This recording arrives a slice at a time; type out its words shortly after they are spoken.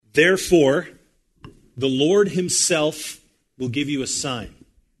Therefore, the Lord himself will give you a sign.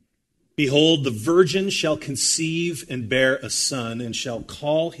 Behold, the virgin shall conceive and bear a son, and shall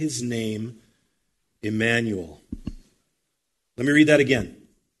call his name Emmanuel. Let me read that again.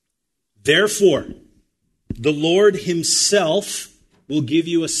 Therefore, the Lord himself will give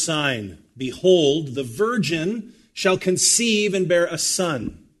you a sign. Behold, the virgin shall conceive and bear a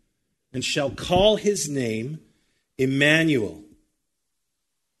son, and shall call his name Emmanuel.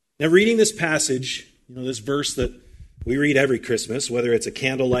 Now, reading this passage, this verse that we read every Christmas, whether it's a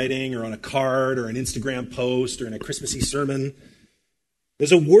candle lighting or on a card or an Instagram post or in a Christmassy sermon,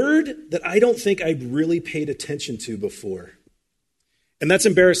 there's a word that I don't think I'd really paid attention to before. And that's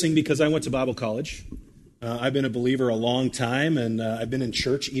embarrassing because I went to Bible college. I've been a believer a long time, and I've been in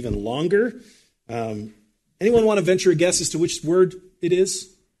church even longer. Anyone want to venture a guess as to which word it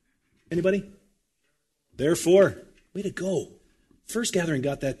is? Anybody? Therefore. Way to go. First gathering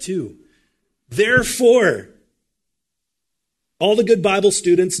got that too. Therefore. All the good Bible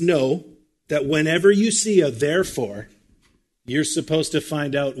students know that whenever you see a therefore, you're supposed to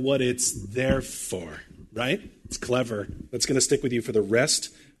find out what it's there for, right? It's clever. That's going to stick with you for the rest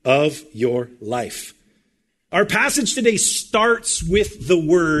of your life. Our passage today starts with the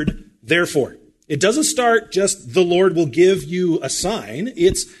word therefore. It doesn't start just the Lord will give you a sign.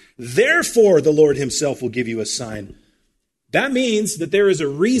 It's therefore the Lord himself will give you a sign. That means that there is a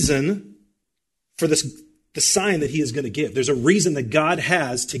reason for the sign that he is going to give. There's a reason that God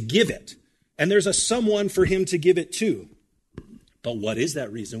has to give it. And there's a someone for him to give it to. But what is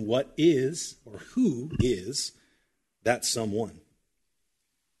that reason? What is, or who is that someone?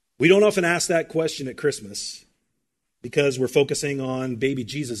 We don't often ask that question at Christmas because we're focusing on baby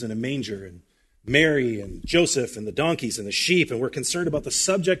Jesus in a manger and Mary and Joseph and the donkeys and the sheep, and we're concerned about the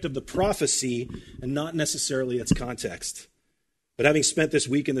subject of the prophecy and not necessarily its context. But having spent this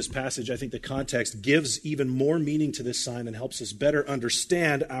week in this passage, I think the context gives even more meaning to this sign and helps us better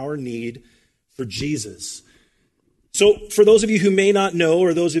understand our need for Jesus. So for those of you who may not know,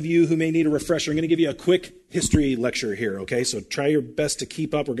 or those of you who may need a refresher, I'm going to give you a quick history lecture here, okay? So try your best to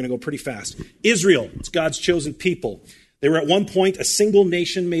keep up. We're going to go pretty fast. Israel, it's God's chosen people. They were at one point a single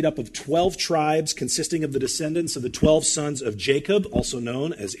nation made up of 12 tribes consisting of the descendants of the 12 sons of Jacob, also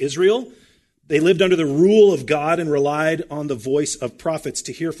known as Israel. They lived under the rule of God and relied on the voice of prophets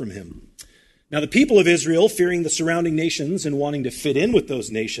to hear from him. Now, the people of Israel, fearing the surrounding nations and wanting to fit in with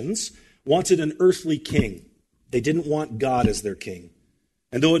those nations, wanted an earthly king. They didn't want God as their king.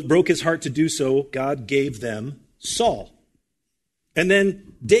 And though it broke his heart to do so, God gave them Saul. And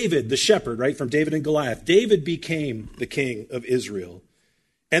then David, the shepherd, right, from David and Goliath. David became the king of Israel.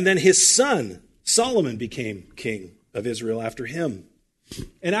 And then his son, Solomon, became king of Israel after him.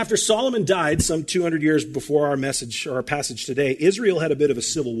 And after Solomon died, some 200 years before our message or our passage today, Israel had a bit of a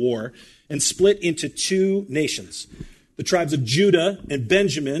civil war and split into two nations. The tribes of Judah and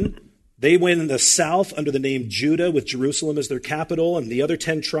Benjamin, they went in the south under the name Judah with Jerusalem as their capital, and the other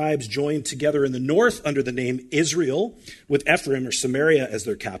 10 tribes joined together in the north under the name Israel with Ephraim or Samaria as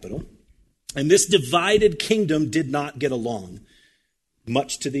their capital. And this divided kingdom did not get along,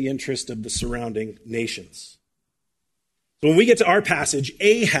 much to the interest of the surrounding nations. So when we get to our passage,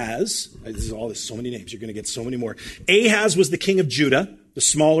 Ahaz, there's so many names, you're going to get so many more. Ahaz was the king of Judah, the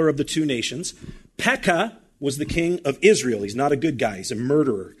smaller of the two nations. Pekah was the king of Israel. He's not a good guy, he's a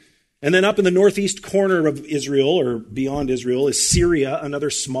murderer. And then up in the northeast corner of Israel, or beyond Israel, is Syria,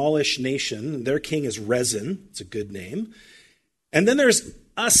 another smallish nation. Their king is Rezin. It's a good name. And then there's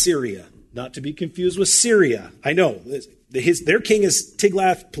Assyria, not to be confused with Syria. I know, their king is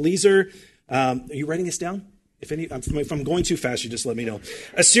Tiglath-Pileser. Are you writing this down? If I'm going too fast, you just let me know.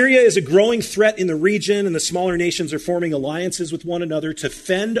 Assyria is a growing threat in the region, and the smaller nations are forming alliances with one another to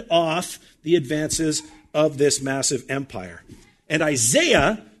fend off the advances of this massive empire. And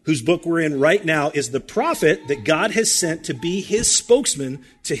Isaiah, whose book we're in right now, is the prophet that God has sent to be his spokesman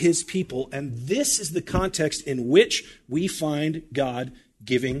to his people. And this is the context in which we find God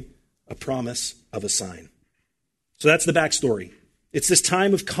giving a promise of a sign. So that's the backstory. It's this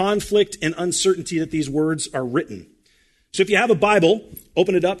time of conflict and uncertainty that these words are written. So if you have a Bible,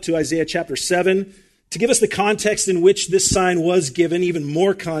 open it up to Isaiah chapter 7. To give us the context in which this sign was given, even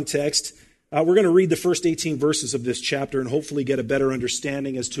more context, we're going to read the first 18 verses of this chapter and hopefully get a better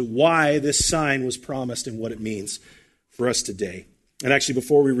understanding as to why this sign was promised and what it means for us today. And actually,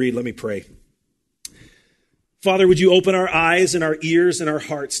 before we read, let me pray. Father, would you open our eyes and our ears and our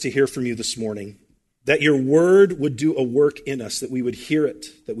hearts to hear from you this morning? That your word would do a work in us, that we would hear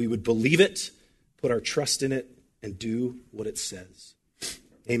it, that we would believe it, put our trust in it, and do what it says.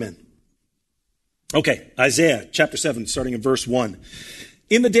 Amen. Okay, Isaiah chapter 7, starting in verse 1.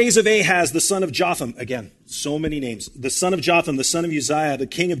 In the days of Ahaz, the son of Jotham, again, so many names, the son of Jotham, the son of Uzziah, the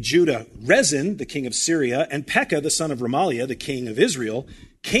king of Judah, Rezin, the king of Syria, and Pekah, the son of Remaliah, the king of Israel,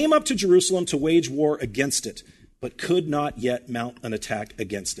 came up to Jerusalem to wage war against it, but could not yet mount an attack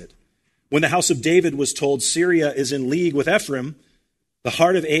against it. When the house of David was told Syria is in league with Ephraim, the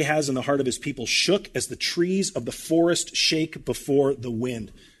heart of Ahaz and the heart of his people shook as the trees of the forest shake before the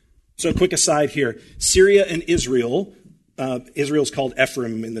wind. So a quick aside here, Syria and Israel, Israel's called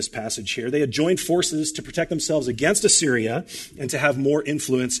Ephraim in this passage here. They had joined forces to protect themselves against Assyria and to have more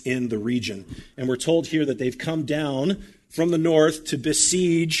influence in the region. And we're told here that they've come down from the north to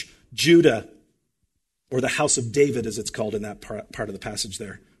besiege Judah, or the house of David, as it's called in that part of the passage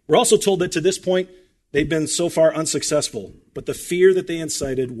there. We're also told that to this point, they've been so far unsuccessful, but the fear that they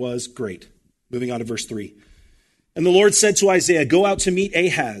incited was great. Moving on to verse 3. And the Lord said to Isaiah, "Go out to meet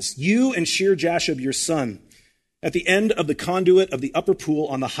Ahaz, you and Shear-Jashub your son, at the end of the conduit of the upper pool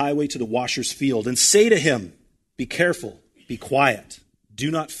on the highway to the washer's field, and say to him, be careful, be quiet,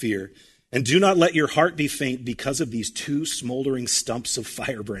 do not fear, and do not let your heart be faint because of these two smoldering stumps of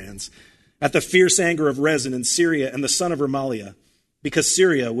firebrands, at the fierce anger of Rezin and Syria and the son of Remaliah, because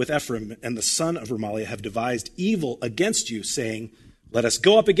Syria with Ephraim and the son of Remaliah have devised evil against you, saying, let us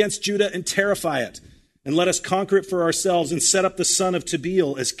go up against Judah and terrify it, and let us conquer it for ourselves and set up the son of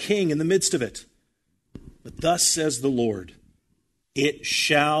Tabeel as king in the midst of it. But thus says the Lord, it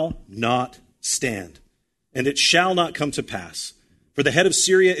shall not stand, and it shall not come to pass. For the head of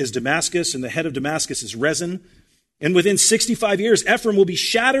Syria is Damascus, and the head of Damascus is Rezin. And within 65 years, Ephraim will be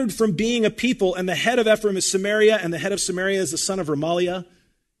shattered from being a people, and the head of Ephraim is Samaria, and the head of Samaria is the son of Remaliah.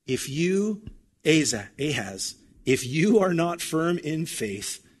 If you, Ahaz, if you are not firm in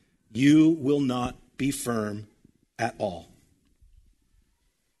faith, you will not be firm at all.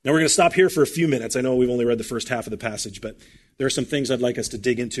 Now we're going to stop here for a few minutes. I know we've only read the first half of the passage, but there are some things I'd like us to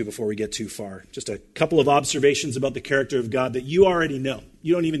dig into before we get too far. Just a couple of observations about the character of God that you already know.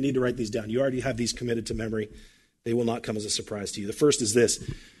 You don't even need to write these down. You already have these committed to memory. They will not come as a surprise to you. The first is this: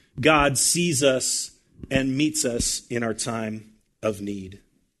 God sees us and meets us in our time of need.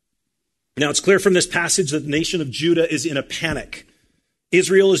 Now it's clear from this passage that the nation of Judah is in a panic.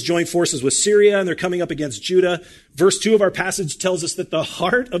 Israel has joined forces with Syria, and they're coming up against Judah. Verse 2 of our passage tells us that the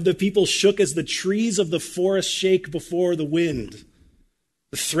heart of the people shook as the trees of the forest shake before the wind.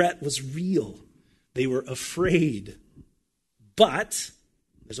 The threat was real. They were afraid. But,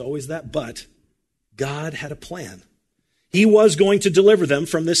 there's always that but, God had a plan. He was going to deliver them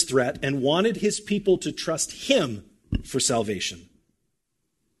from this threat and wanted his people to trust him for salvation.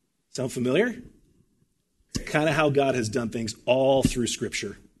 Sound familiar? It's kind of how God has done things all through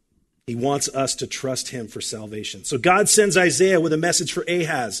Scripture. He wants us to trust him for salvation. So God sends Isaiah with a message for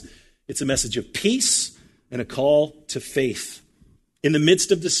Ahaz. It's a message of peace and a call to faith. In the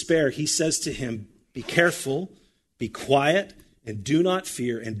midst of despair, he says to him, be careful, be quiet, and do not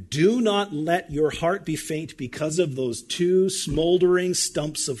fear, and do not let your heart be faint because of those two smoldering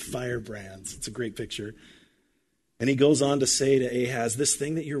stumps of firebrands. It's a great picture. And he goes on to say to Ahaz, this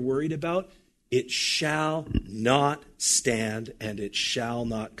thing that you're worried about, it shall not stand, and it shall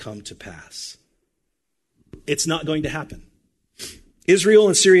not come to pass. It's not going to happen. Israel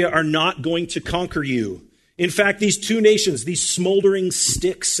and Syria are not going to conquer you. In fact, these two nations, these smoldering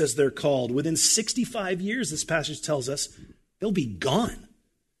sticks, as they're called, within 65 years, this passage tells us, they'll be gone.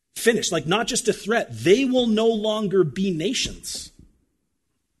 Finished. Like, not just a threat. They will no longer be nations.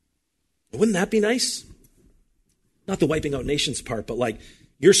 Wouldn't that be nice? Not the wiping out nations part, but like,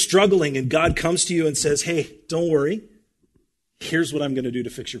 you're struggling and God comes to you and says, hey, don't worry. Here's what I'm going to do to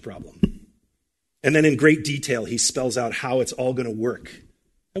fix your problem. And then in great detail, he spells out how it's all going to work.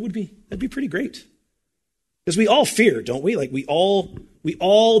 That'd be pretty great. Because we all fear, don't we? Like we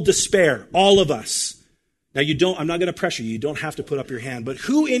all despair, all of us. Now I'm not going to pressure you. You don't have to put up your hand. But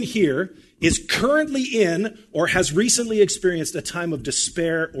who in here is currently in or has recently experienced a time of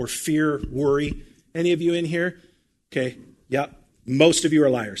despair or fear, worry? Any of you in here? Okay. Yeah. Most of you are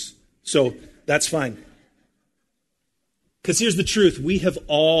liars. So that's fine. Because here's the truth. We have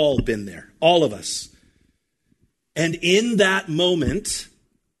all been there. All of us. And in that moment,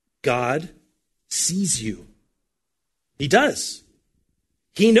 God sees you. He does.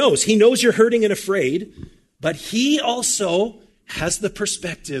 He knows. He knows you're hurting and afraid. But he also has the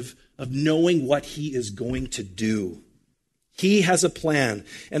perspective of knowing what he is going to do. He has a plan.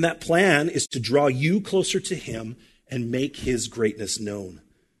 And that plan is to draw you closer to him and make his greatness known.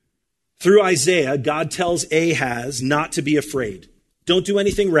 Through Isaiah, God tells Ahaz not to be afraid. Don't do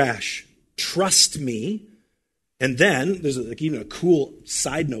anything rash. Trust me. And then, there's even a cool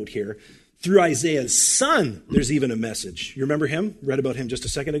side note here. Through Isaiah's son, there's even a message. You remember him? Read about him just a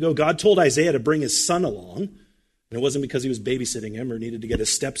second ago. God told Isaiah to bring his son along. And it wasn't because he was babysitting him or needed to get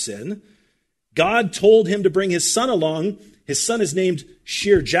his steps in. God told him to bring his son along. His son is named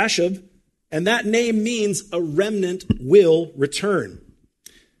Shear-Jashub, and that name means a remnant will return.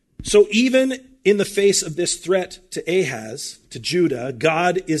 So even in the face of this threat to Ahaz, to Judah,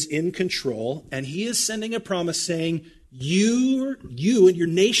 God is in control, and he is sending a promise saying, you and your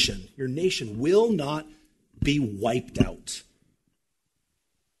nation will not be wiped out.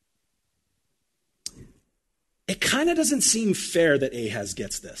 It kind of doesn't seem fair that Ahaz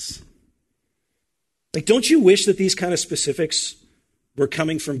gets this. Like, don't you wish that these kind of specifics were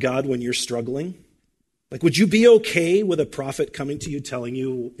coming from God when you're struggling? Like, would you be okay with a prophet coming to you telling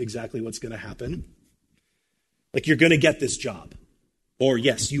you exactly what's going to happen? Like, you're going to get this job. Or,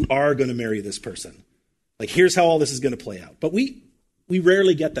 yes, you are going to marry this person. Like, here's how all this is going to play out. But we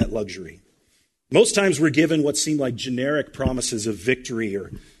rarely get that luxury. Most times we're given what seem like generic promises of victory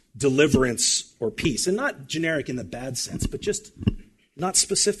or deliverance or peace. And not generic in the bad sense, but just not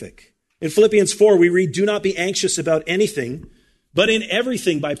specific. In Philippians 4, we read, "Do not be anxious about anything, but in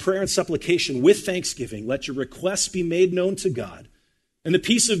everything by prayer and supplication with thanksgiving, let your requests be made known to God. And the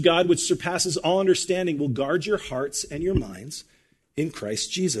peace of God, which surpasses all understanding, will guard your hearts and your minds in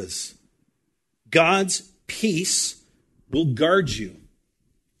Christ Jesus." God's peace will guard you.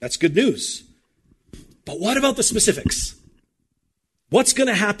 That's good news. But what about the specifics? What's going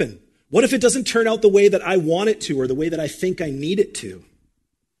to happen? What if it doesn't turn out the way that I want it to or the way that I think I need it to?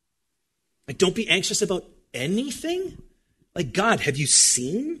 Like, don't be anxious about anything? Like, God, have you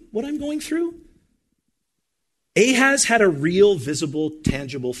seen what I'm going through? Ahaz had a real, visible,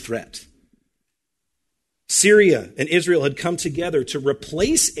 tangible threat. Syria and Israel had come together to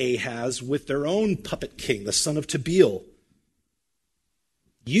replace Ahaz with their own puppet king, the son of Tabeel.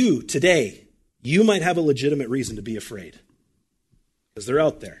 Today, you might have a legitimate reason to be afraid. Because they're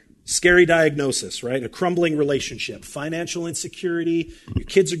out there. Scary diagnosis, right? A crumbling relationship, financial insecurity, your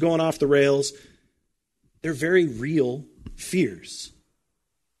kids are going off the rails. They're very real fears.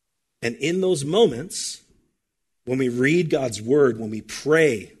 And in those moments, when we read God's word, when we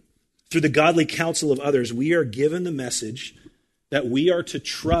pray through the godly counsel of others, we are given the message that we are to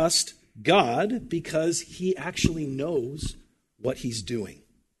trust God because he actually knows what he's doing.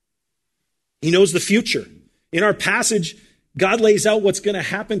 He knows the future. In our passage, God lays out what's going to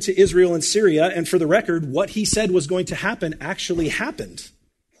happen to Israel and Syria, and for the record, what he said was going to happen actually happened.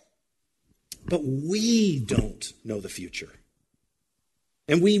 But we don't know the future.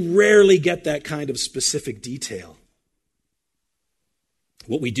 And we rarely get that kind of specific detail.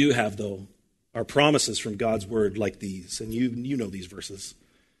 What we do have, though, are promises from God's word like these, and you know these verses.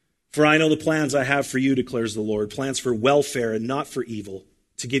 "For I know the plans I have for you, declares the Lord, plans for welfare and not for evil,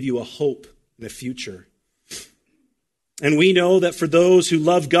 to give you a hope and a future." And we know that for those who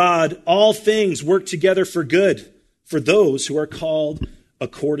love God, all things work together for good, for those who are called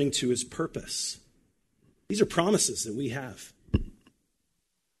according to his purpose. These are promises that we have.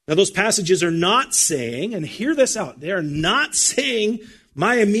 Now, those passages are not saying, and hear this out, they are not saying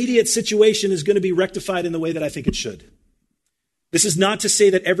my immediate situation is going to be rectified in the way that I think it should. This is not to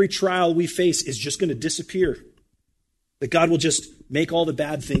say that every trial we face is just going to disappear, that God will just make all the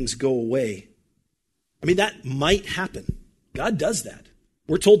bad things go away. I mean, that might happen. God does that.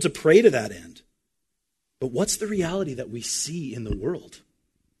 We're told to pray to that end. But what's the reality that we see in the world?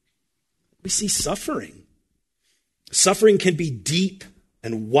 We see suffering. Suffering can be deep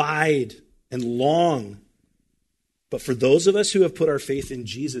and wide and long. But for those of us who have put our faith in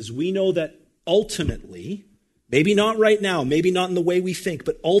Jesus, we know that ultimately, maybe not right now, maybe not in the way we think,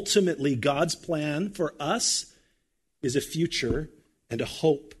 but ultimately God's plan for us is a future and a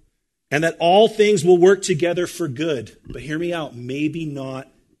hope. And that all things will work together for good. But hear me out, maybe not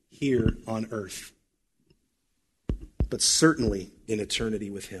here on earth, but certainly in eternity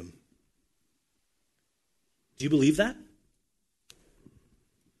with him. Do you believe that?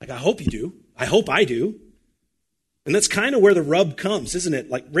 Like, I hope you do. I hope I do. And that's kind of where the rub comes, isn't it?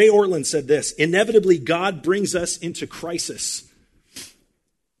 Like Ray Ortlund said this, inevitably God brings us into crisis.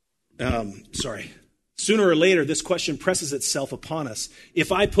 Sooner or later, this question presses itself upon us.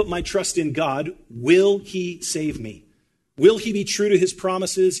 If I put my trust in God, will he save me? Will he be true to his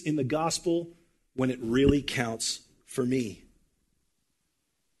promises in the gospel when it really counts for me?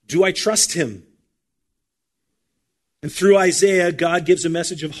 Do I trust him? And through Isaiah, God gives a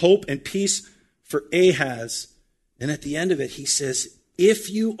message of hope and peace for Ahaz. And at the end of it, he says, if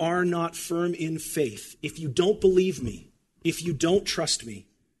you are not firm in faith, if you don't believe me, if you don't trust me,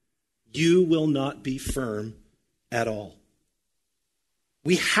 you will not be firm at all.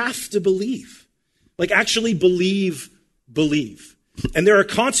 We have to believe. Like actually believe. And there are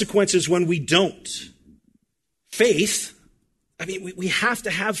consequences when we don't. Faith, we have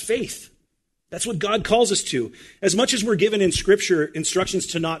to have faith. That's what God calls us to. As much as we're given in Scripture instructions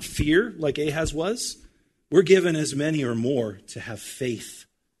to not fear, like Ahaz was, we're given as many or more to have faith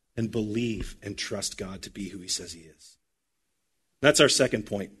and believe and trust God to be who he says he is. That's our second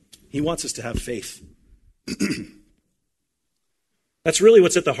point. He wants us to have faith. That's really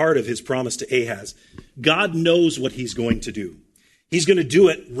what's at the heart of his promise to Ahaz. God knows what he's going to do. He's going to do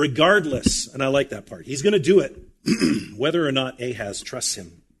it regardless, and I like that part. He's going to do it whether or not Ahaz trusts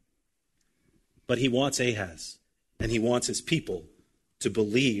him. But he wants Ahaz, and he wants his people to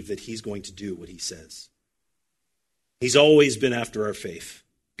believe that he's going to do what he says. He's always been after our faith.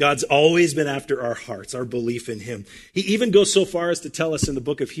 God's always been after our hearts, our belief in him. He even goes so far as to tell us in the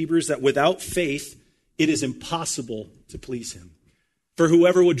book of Hebrews that without faith, it is impossible to please him. For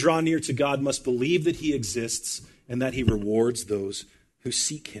whoever would draw near to God must believe that he exists and that he rewards those who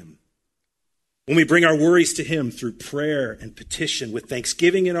seek him. When we bring our worries to him through prayer and petition with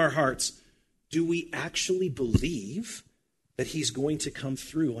thanksgiving in our hearts, do we actually believe that he's going to come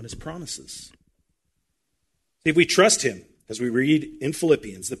through on his promises? If we trust him, as we read in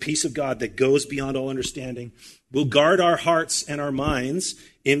Philippians, the peace of God that goes beyond all understanding will guard our hearts and our minds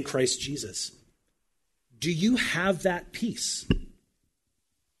in Christ Jesus. Do you have that peace?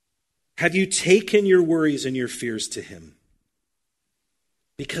 Have you taken your worries and your fears to him?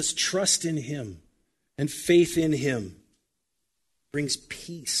 Because trust in him and faith in him brings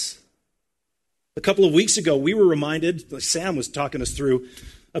peace. A couple of weeks ago, we were reminded, Sam was talking us through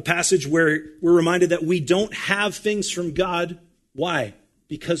a passage where we're reminded that we don't have things from God. Why?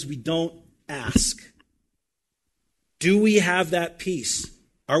 Because we don't ask. Do we have that peace?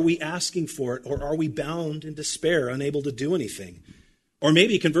 Are we asking for it, or are we bound in despair, unable to do anything? Or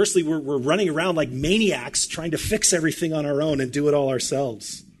maybe conversely, we're running around like maniacs trying to fix everything on our own and do it all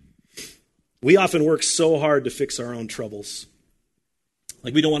ourselves. We often work so hard to fix our own troubles.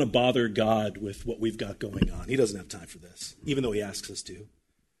 Like we don't want to bother God with what we've got going on. He doesn't have time for this, even though he asks us to.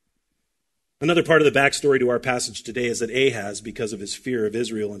 Another part of the backstory to our passage today is that Ahaz, because of his fear of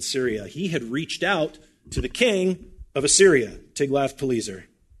Israel and Syria, he had reached out to the king of Assyria, Tiglath-Pileser.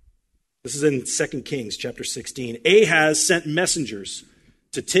 This is in 2 Kings chapter 16. Ahaz sent messengers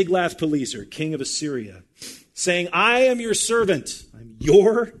to Tiglath-Pileser, king of Assyria, saying, I am your servant. I'm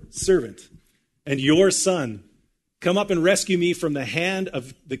your servant and your son. Come up and rescue me from the hand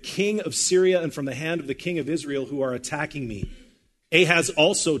of the king of Syria and from the hand of the king of Israel who are attacking me. Ahaz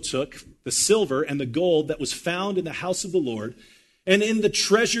also took the silver and the gold that was found in the house of the Lord and in the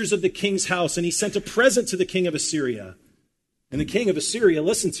treasures of the king's house, and he sent a present to the king of Assyria. And the king of Assyria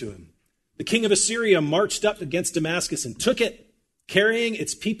listened to him. The king of Assyria marched up against Damascus and took it, carrying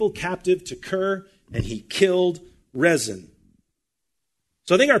its people captive to Kir, and he killed Rezin.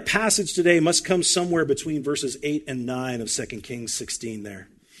 So I think our passage today must come somewhere between verses 8 and 9 of 2 Kings 16 there.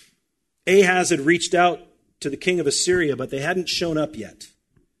 Ahaz had reached out to the king of Assyria, but they hadn't shown up yet.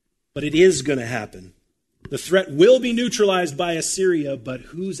 But it is going to happen. The threat will be neutralized by Assyria, but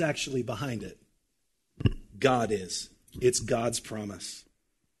who's actually behind it? God is. It's God's promise.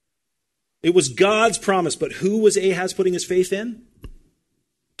 It was God's promise, but who was Ahaz putting his faith in?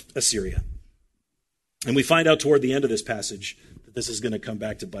 Assyria. And we find out toward the end of this passage that this is going to come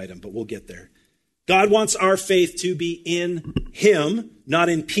back to bite him, but we'll get there. God wants our faith to be in him, not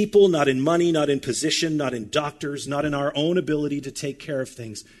in people, not in money, not in position, not in doctors, not in our own ability to take care of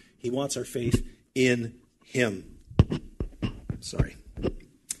things. He wants our faith in him.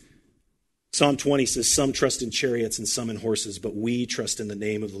 Psalm 20 says, some trust in chariots and some in horses, but we trust in the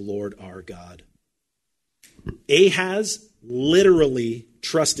name of the Lord our God. Ahaz literally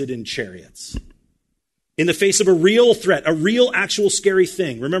trusted in chariots. In the face of a real threat, a real actual scary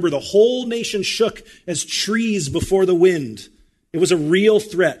thing. Remember, the whole nation shook as trees before the wind. It was a real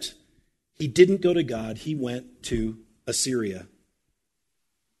threat. He didn't go to God. He went to Assyria.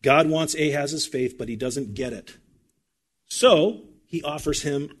 God wants Ahaz's faith, but he doesn't get it. So he offers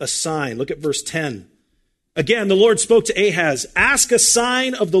him a sign. Look at verse 10. Again, the Lord spoke to Ahaz, ask a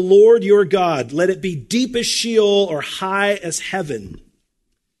sign of the Lord your God. Let it be deep as Sheol or high as heaven.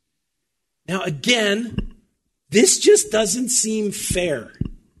 Now again, this just doesn't seem fair.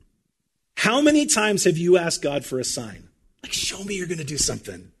 How many times have you asked God for a sign? Like, show me you're going to do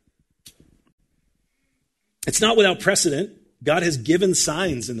something. It's not without precedent. God has given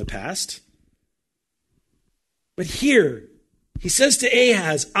signs in the past. But here, he says to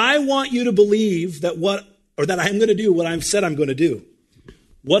Ahaz, I want you to believe that I'm going to do what I've said I'm going to do.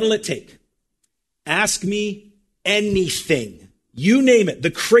 What'll it take? Ask me anything You name it,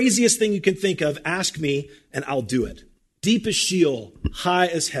 the craziest thing you can think of, ask me and I'll do it. Deep as Sheol, high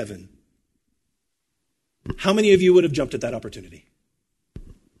as heaven. How many of you would have jumped at that opportunity?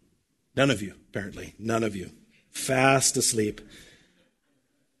 None of you, apparently. None of you. Fast asleep.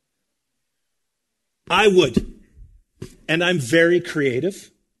 I would. And I'm very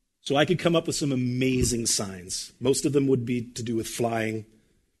creative, so I could come up with some amazing signs. Most of them would be to do with flying,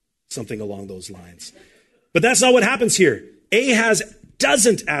 something along those lines. But that's not what happens here. Ahaz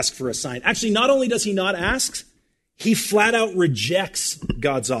doesn't ask for a sign. Actually, not only does he not ask, he flat out rejects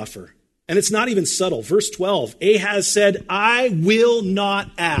God's offer. And it's not even subtle. Verse 12, Ahaz said, I will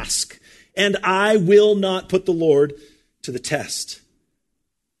not ask, and I will not put the Lord to the test.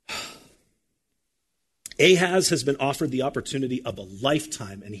 Ahaz has been offered the opportunity of a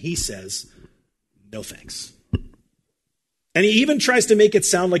lifetime, and he says, no thanks. And he even tries to make it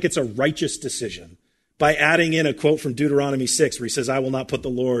sound like it's a righteous decision by adding in a quote from Deuteronomy 6 where he says, I will not put the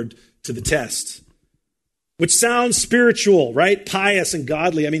Lord to the test. Which sounds spiritual, right? Pious and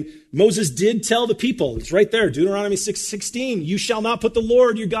godly. I mean, Moses did tell the people, it's right there, Deuteronomy 6:16, you shall not put the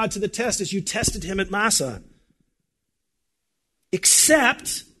Lord your God to the test as you tested him at Massah.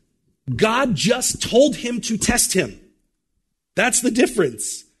 Except God just told him to test him. That's the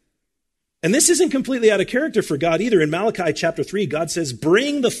difference. And this isn't completely out of character for God either. In Malachi chapter 3, God says,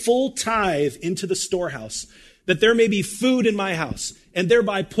 bring the full tithe into the storehouse, that there may be food in my house, and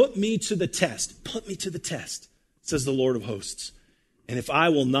thereby put me to the test. Put me to the test, says the Lord of hosts. And if I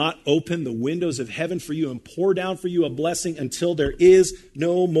will not open the windows of heaven for you and pour down for you a blessing until there is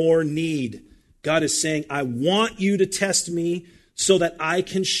no more need. God is saying, I want you to test me so that I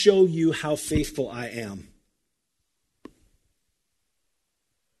can show you how faithful I am.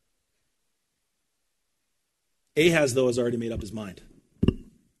 Ahaz, though, has already made up his mind.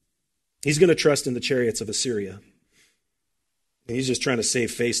 He's going to trust in the chariots of Assyria. And he's just trying to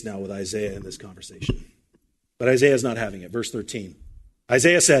save face now with Isaiah in this conversation. But Isaiah's not having it. Verse 13.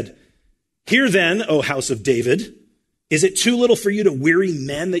 Isaiah said, hear then, O house of David, is it too little for you to weary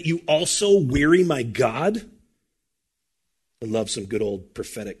men that you also weary my God? I love some good old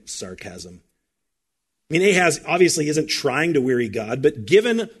prophetic sarcasm. I mean, Ahaz obviously isn't trying to weary God, but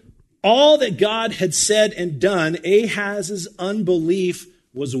given all that God had said and done, Ahaz's unbelief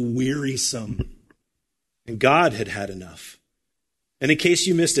was wearisome. And God had had enough. And in case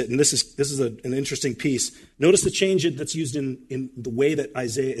you missed it, and this is an interesting piece, notice the change that's used in the way that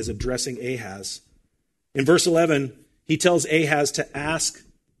Isaiah is addressing Ahaz. In verse 11, he tells Ahaz to ask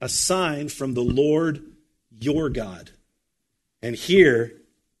a sign from the Lord your God. And here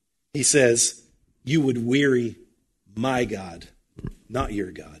he says, you would weary my God, not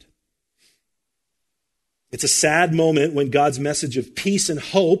your God. It's a sad moment when God's message of peace and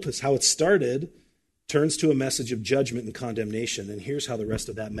hope, is how it started, turns to a message of judgment and condemnation. And here's how the rest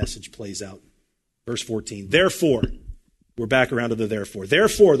of that message plays out. Verse 14, therefore, we're back around to the therefore.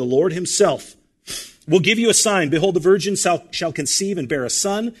 Therefore, the Lord himself will give you a sign. Behold, the virgin shall conceive and bear a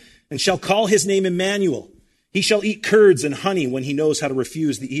son, and shall call his name Emmanuel. He shall eat curds and honey when he knows how to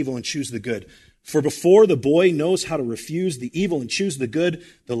refuse the evil and choose the good. For before the boy knows how to refuse the evil and choose the good,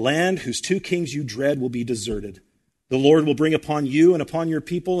 the land whose two kings you dread will be deserted. The Lord will bring upon you and upon your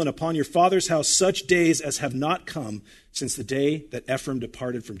people and upon your father's house such days as have not come since the day that Ephraim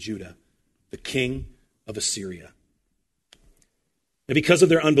departed from Judah, the king of Assyria. And because of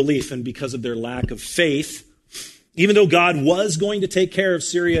their unbelief and because of their lack of faith, even though God was going to take care of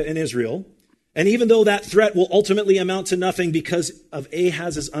Syria and Israel, and even though that threat will ultimately amount to nothing because of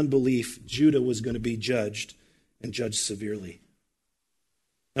Ahaz's unbelief, Judah was going to be judged and judged severely.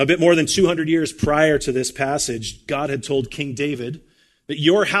 Now, a bit more than 200 years prior to this passage, God had told King David that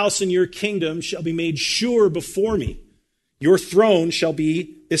your house and your kingdom shall be made sure before me. Your throne shall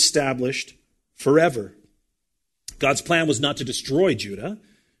be established forever. God's plan was not to destroy Judah.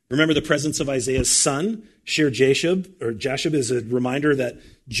 Remember the presence of Isaiah's son, Shir-Jashub is a reminder that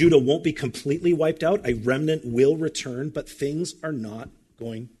Judah won't be completely wiped out. A remnant will return, but things are not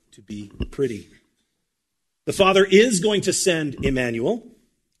going to be pretty. The Father is going to send Emmanuel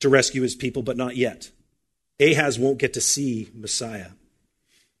to rescue his people, but not yet. Ahaz won't get to see Messiah.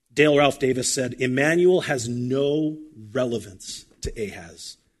 Dale Ralph Davis said, Emmanuel has no relevance to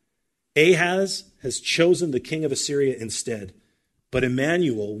Ahaz. Ahaz has chosen the king of Assyria instead, but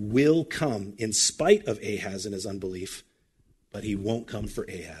Emmanuel will come in spite of Ahaz and his unbelief, but he won't come for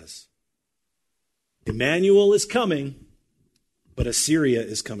Ahaz. Emmanuel is coming, but Assyria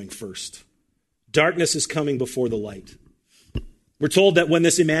is coming first. Darkness is coming before the light. We're told that when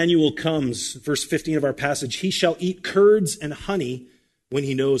this Emmanuel comes, verse 15 of our passage, he shall eat curds and honey when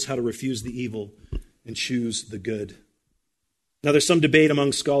he knows how to refuse the evil and choose the good. Now, there's some debate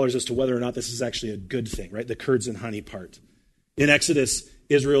among scholars as to whether or not this is actually a good thing, right? The curds and honey part. In Exodus,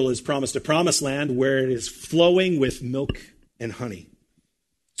 Israel is promised a promised land where it is flowing with milk and honey.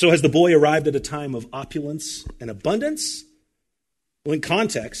 So has the boy arrived at a time of opulence and abundance? Well, in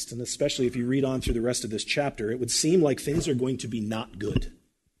context, and especially if you read on through the rest of this chapter, it would seem like things are going to be not good,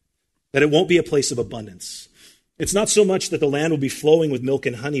 that it won't be a place of abundance. It's not so much that the land will be flowing with milk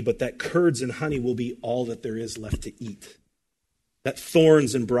and honey, but that curds and honey will be all that there is left to eat, that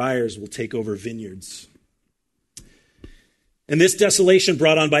thorns and briars will take over vineyards. And this desolation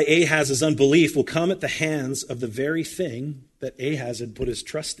brought on by Ahaz's unbelief will come at the hands of the very thing that Ahaz had put his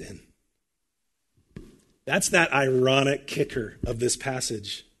trust in. That's that ironic kicker of this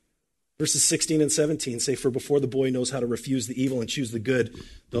passage. Verses 16 and 17 say, "For before the boy knows how to refuse the evil and choose the good,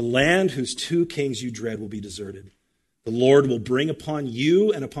 the land whose two kings you dread will be deserted. The Lord will bring upon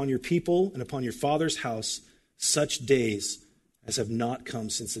you and upon your people and upon your father's house such days as have not come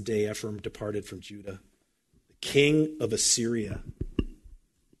since the day Ephraim departed from Judah, the king of Assyria."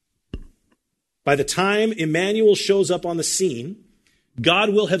 By the time Emmanuel shows up on the scene,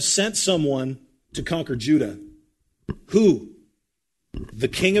 God will have sent someone to conquer Judah. Who? The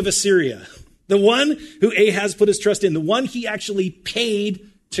king of Assyria. The one who Ahaz put his trust in. The one he actually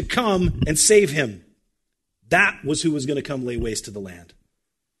paid to come and save him. That was who was going to come lay waste to the land.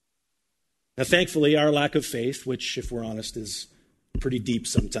 Now, thankfully, our lack of faith, which, if we're honest, is pretty deep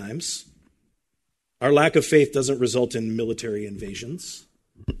sometimes, our lack of faith doesn't result in military invasions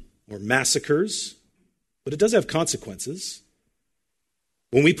or massacres, but it does have consequences.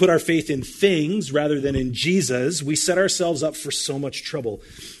 When we put our faith in things rather than in Jesus, we set ourselves up for so much trouble.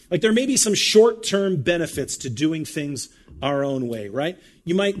 Like, there may be some short-term benefits to doing things our own way, right?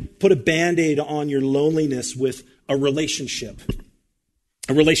 You might put a Band-Aid on your loneliness with a relationship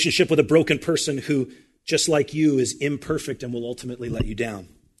with a broken person who, just like you, is imperfect and will ultimately let you down.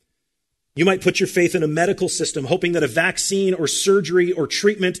 You might put your faith in a medical system, hoping that a vaccine or surgery or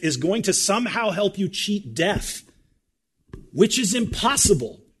treatment is going to somehow help you cheat death, which is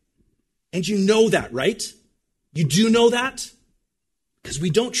impossible. And you know that, right? You do know that? Because we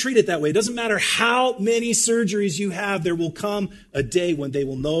don't treat it that way. It doesn't matter how many surgeries you have, there will come a day when they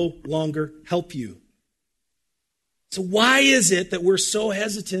will no longer help you. So why is it that we're so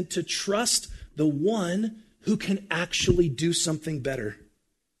hesitant to trust the one who can actually do something better?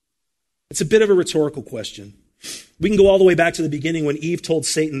 It's a bit of a rhetorical question. We can go all the way back to the beginning when Eve told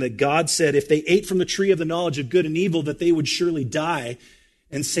Satan that God said if they ate from the tree of the knowledge of good and evil, that they would surely die.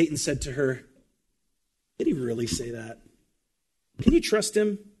 And Satan said to her, did he really say that? Can you trust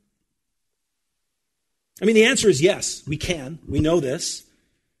him? I mean, the answer is yes, we can. We know this,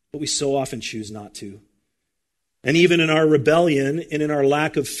 but we so often choose not to. And even in our rebellion and in our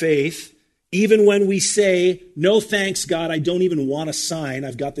lack of faith, even when we say, no thanks, God, I don't even want a sign,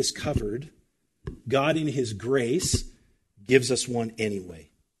 I've got this covered, God in his grace gives us one anyway.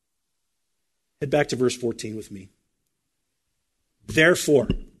 Head back to verse 14 with me. Therefore,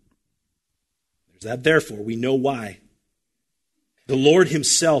 there's that therefore, we know why. The Lord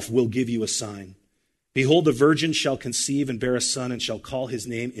himself will give you a sign. Behold, the virgin shall conceive and bear a son and shall call his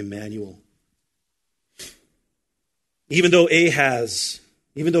name Emmanuel. Even though there's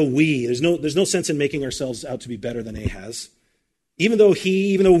no sense in making ourselves out to be better than Ahaz. Even though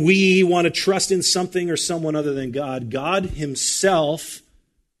we want to trust in something or someone other than God, God himself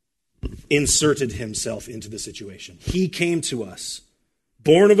inserted himself into the situation. He came to us,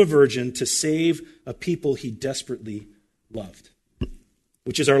 born of a virgin, to save a people he desperately loved.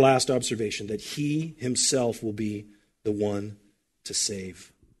 Which is our last observation, that he himself will be the one to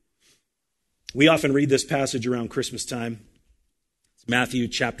save. We often read this passage around Christmas time. It's Matthew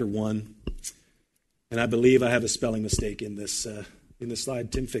chapter 1. And I believe I have a spelling mistake in this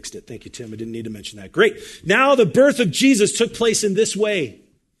slide. Tim fixed it. Thank you, Tim. I didn't need to mention that. Great. Now the birth of Jesus took place in this way.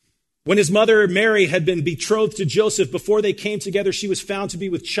 When his mother Mary had been betrothed to Joseph, before they came together, she was found to be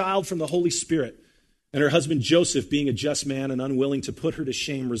with child from the Holy Spirit. And her husband Joseph, being a just man and unwilling to put her to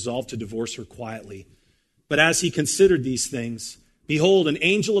shame, resolved to divorce her quietly. But as he considered these things, behold, an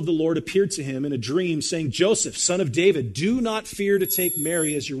angel of the Lord appeared to him in a dream, saying, Joseph, son of David, do not fear to take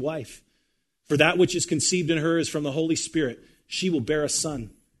Mary as your wife. For that which is conceived in her is from the Holy Spirit. She will bear a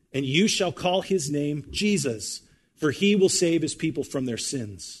son, and you shall call his name Jesus, for he will save his people from their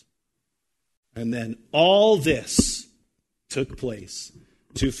sins. And then all this took place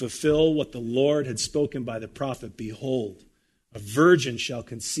to fulfill what the Lord had spoken by the prophet. Behold, a virgin shall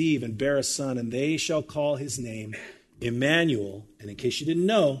conceive and bear a son, and they shall call his name Emmanuel. And in case you didn't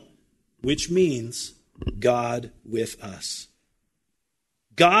know, which means God with us.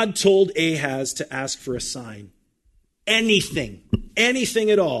 God told Ahaz to ask for a sign.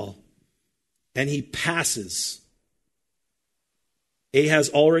 anything at all, and he passes. Ahaz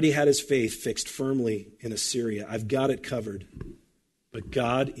already had his faith fixed firmly in Assyria. I've got it covered. But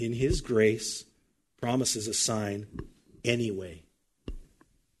God, in his grace, promises a sign anyway.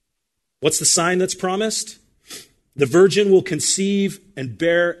 What's the sign that's promised? The virgin will conceive and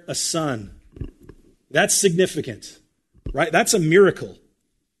bear a son. That's significant, right? That's a miracle.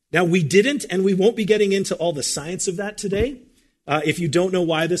 Now, we didn't, and we won't be getting into all the science of that today. If you don't know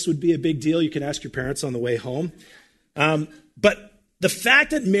why this would be a big deal, you can ask your parents on the way home. But the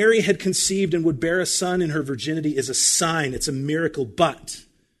fact that Mary had conceived and would bear a son in her virginity is a sign. It's a miracle. But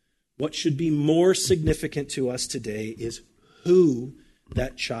what should be more significant to us today is who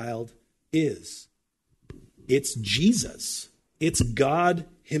that child is. It's Jesus. It's God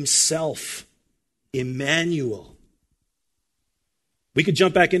himself, Emmanuel. We could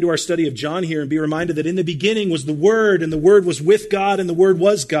jump back into our study of John here and be reminded that in the beginning was the Word, and the Word was with God, and the Word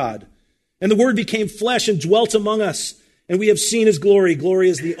was God. And the Word became flesh and dwelt among us, and we have seen his glory. Glory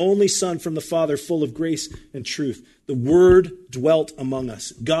is the only Son from the Father, full of grace and truth. The Word dwelt among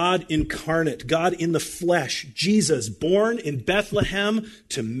us. God incarnate, God in the flesh, Jesus, born in Bethlehem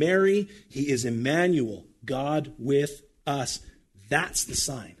to Mary. He is Emmanuel, God with us. That's the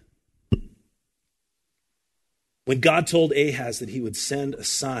sign. When God told Ahaz that he would send a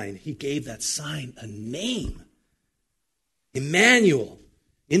sign, he gave that sign a name. Emmanuel.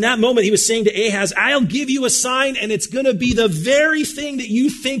 In that moment, he was saying to Ahaz, I'll give you a sign, and it's going to be the very thing that you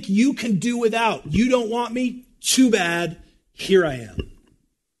think you can do without. You don't want me? Too bad. Here I am.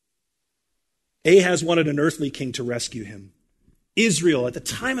 Ahaz wanted an earthly king to rescue him. Israel, at the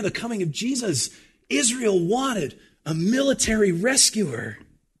time of the coming of Jesus, Israel wanted a military rescuer.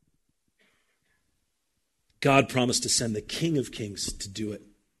 God promised to send the King of Kings to do it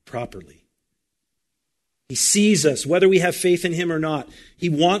properly. He sees us, whether we have faith in him or not. He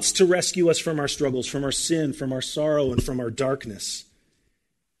wants to rescue us from our struggles, from our sin, from our sorrow, and from our darkness.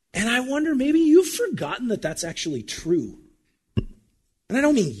 And I wonder, maybe you've forgotten that that's actually true. And I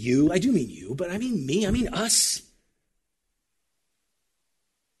don't mean you, I do mean you, but I mean me, I mean us.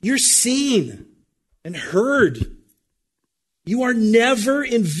 You're seen and heard. You are never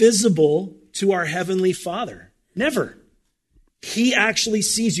invisible to our Heavenly Father. Never. He actually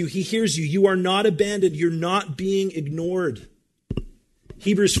sees you. He hears you. You are not abandoned. You're not being ignored.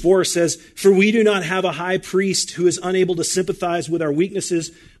 Hebrews 4 says, for we do not have a high priest who is unable to sympathize with our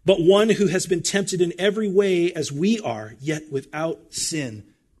weaknesses, but one who has been tempted in every way as we are, yet without sin.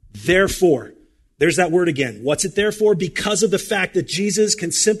 Therefore, there's that word again. What's it there for? Because of the fact that Jesus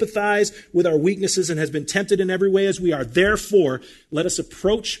can sympathize with our weaknesses and has been tempted in every way as we are. Therefore, let us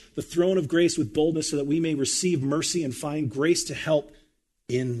approach the throne of grace with boldness so that we may receive mercy and find grace to help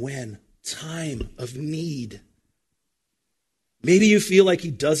in when? Time of need. Maybe you feel like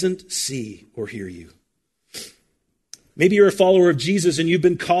he doesn't see or hear you. Maybe you're a follower of Jesus and you've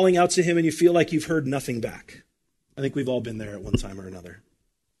been calling out to him and you feel like you've heard nothing back. I think we've all been there at one time or another.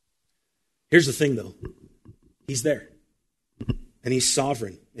 Here's the thing, though. He's there. And he's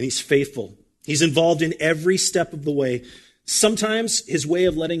sovereign. And he's faithful. He's involved in every step of the way. Sometimes his way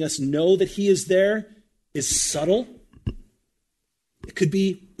of letting us know that he is there is subtle. It could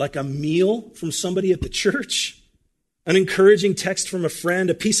be like a meal from somebody at the church, an encouraging text from a friend,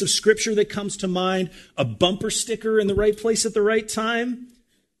 a piece of scripture that comes to mind, a bumper sticker in the right place at the right time.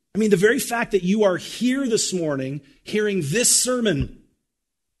 I mean, the very fact that you are here this morning hearing this sermon,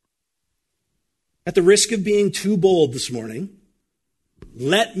 at the risk of being too bold this morning,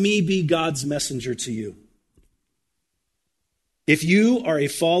 let me be God's messenger to you. If you are a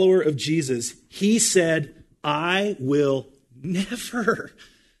follower of Jesus, he said, I will never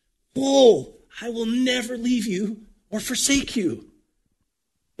leave you or forsake you.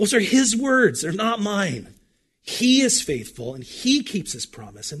 Those are his words. They're not mine. He is faithful and he keeps his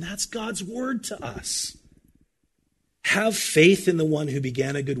promise, and that's God's word to us. Have faith in the one who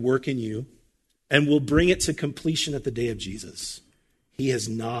began a good work in you and will bring it to completion at the day of Jesus. He has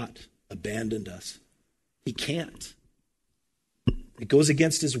not abandoned us. He can't. It goes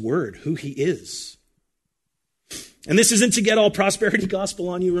against his word, who he is. And this isn't to get all prosperity gospel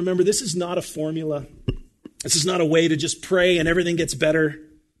on you. Remember, this is not a formula. This is not a way to just pray and everything gets better.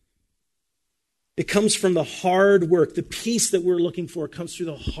 It comes from the hard work. The peace that we're looking for comes through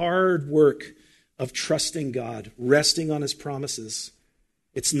the hard work of trusting God, resting on his promises.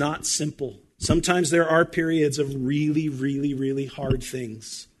 It's not simple. Sometimes there are periods of really, really, really hard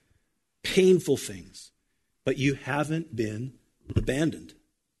things, painful things, but you haven't been abandoned.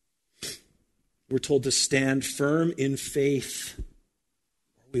 We're told to stand firm in faith,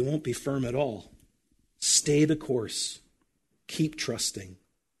 or we won't be firm at all. Stay the course. Keep trusting.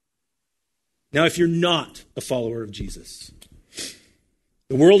 Now, if you're not a follower of Jesus,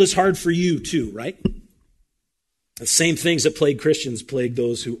 the world is hard for you too, right? The same things that plague Christians plague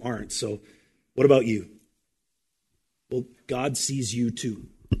those who aren't. So what about you? Well, God sees you too.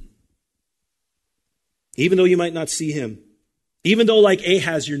 Even though you might not see him. Even though, like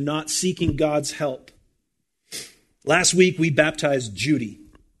Ahaz, you're not seeking God's help. Last week, we baptized Judy.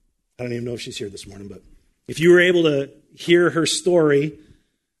 I don't even know if she's here this morning, but if you were able to hear her story,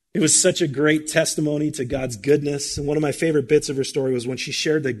 it was such a great testimony to God's goodness. And one of my favorite bits of her story was when she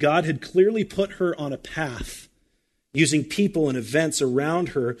shared that God had clearly put her on a path, using people and events around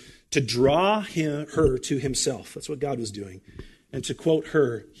her to draw her to himself. That's what God was doing. And to quote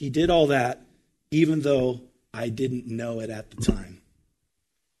her, he did all that even though I didn't know it at the time.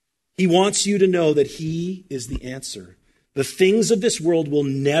 He wants you to know that he is the answer. The things of this world will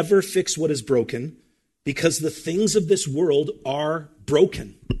never fix what is broken because the things of this world are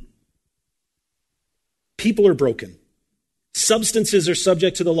broken. People are broken. Substances are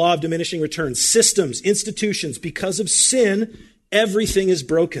subject to the law of diminishing returns. Systems, institutions, because of sin, everything is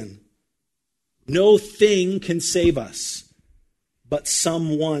broken. No thing can save us, but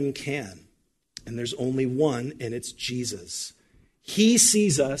someone can. And there's only one, and it's Jesus. He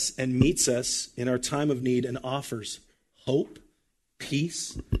sees us and meets us in our time of need and offers hope,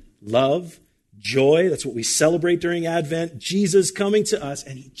 peace, love, joy. That's what we celebrate during Advent. Jesus coming to us,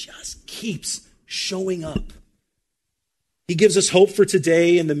 and he just keeps showing up. He gives us hope for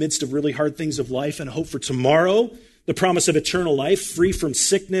today in the midst of really hard things of life and hope for tomorrow, the promise of eternal life, free from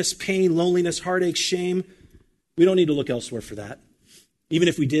sickness, pain, loneliness, heartache, shame. We don't need to look elsewhere for that. Even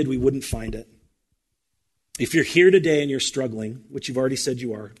if we did, we wouldn't find it. If you're here today and you're struggling, which you've already said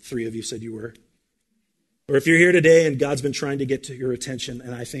you are, 3 of you said you were, or if you're here today and God's been trying to get to your attention,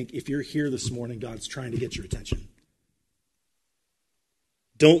 and I think if you're here this morning, God's trying to get your attention.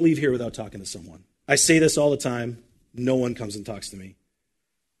 Don't leave here without talking to someone. I say this all the time. No one comes and talks to me.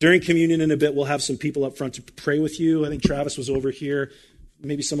 During communion in a bit, we'll have some people up front to pray with you. I think Travis was over here.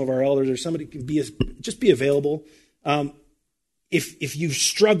 Maybe some of our elders or somebody can just be available. If you're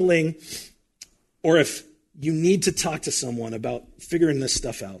struggling or if you need to talk to someone about figuring this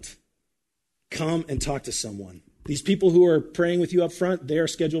stuff out, come and talk to someone. These people who are praying with you up front, they are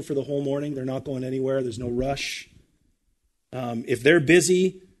scheduled for the whole morning. They're not going anywhere. There's no rush. If they're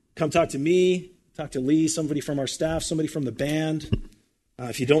busy, come talk to me, talk to Lee, somebody from our staff, somebody from the band.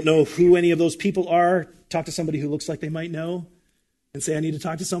 If you don't know who any of those people are, talk to somebody who looks like they might know and say, I need to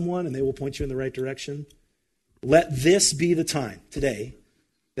talk to someone, and they will point you in the right direction. Let this be the time today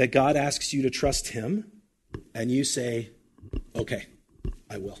that God asks you to trust him, and you say, okay,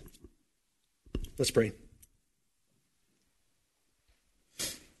 I will. Let's pray.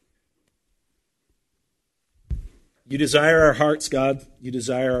 You desire our hearts, God. You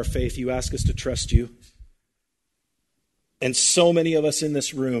desire our faith. You ask us to trust you. And so many of us in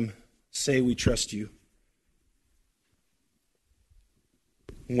this room say we trust you.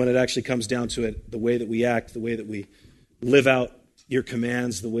 And when it actually comes down to it, the way that we act, the way that we live out your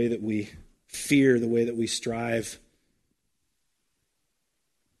commands, the way that we fear, the way that we strive,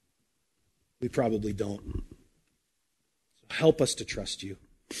 we probably don't. So help us to trust you.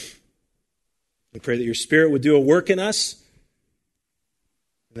 We pray that your Spirit would do a work in us,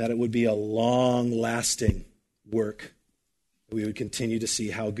 and that it would be a long-lasting work, that we would continue to see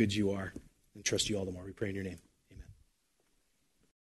how good you are and trust you all the more. We pray in your name.